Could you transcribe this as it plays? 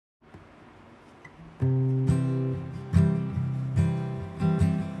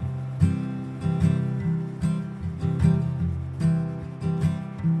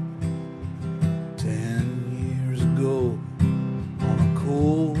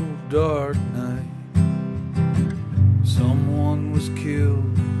dark night. Someone was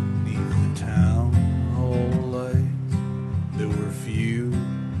killed beneath the town hall lights. There were few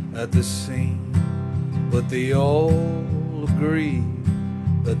at the scene, but they all agreed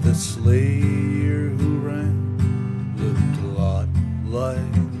that the slayer who ran looked a lot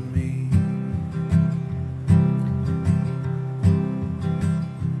like me.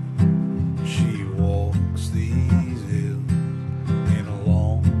 She walks these hills in a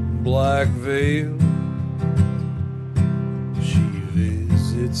long black veil. She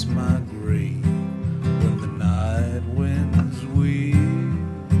visits my grave when the night winds wheel.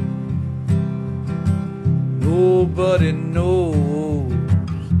 Nobody knows,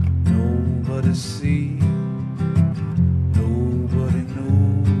 nobody sees, nobody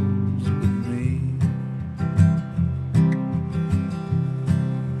knows but me.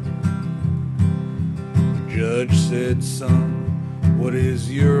 The judge said, son, what is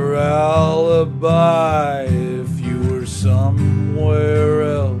your alibi? If you were somewhere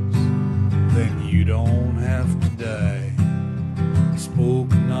else, then you don't have to die.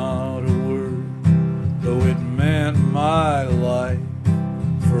 Spoke not a word, though it meant my life,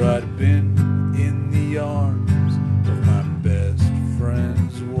 for I'd been in the arms of my best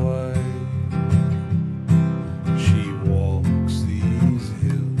friend's wife. She walks these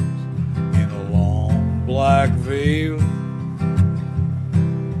hills in a long black veil.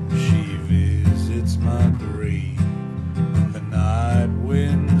 She visits my grave when the night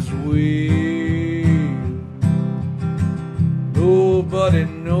winds wheel. Nobody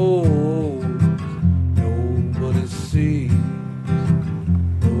knows, nobody sees,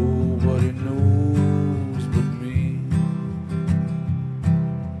 nobody knows but me.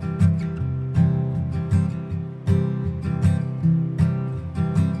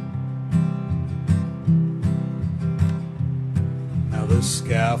 Now the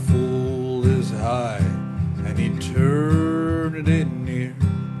scaffold is high and eternity near.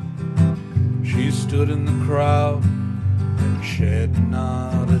 She stood in the crowd and shed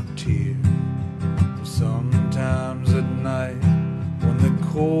not a tear. Sometimes at night, when the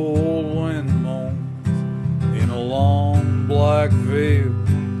cold wind moans in a long black veil,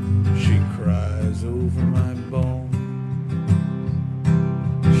 she cries over my bones.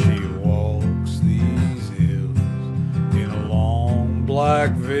 She walks these hills in a long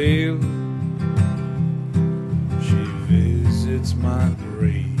black veil. She visits my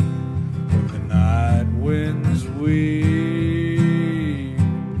grave when the night winds wheel.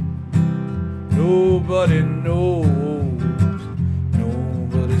 Nobody knows,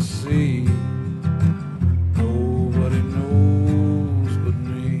 nobody sees, nobody knows but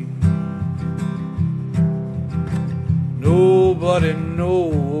me. Nobody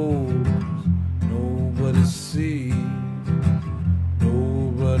knows.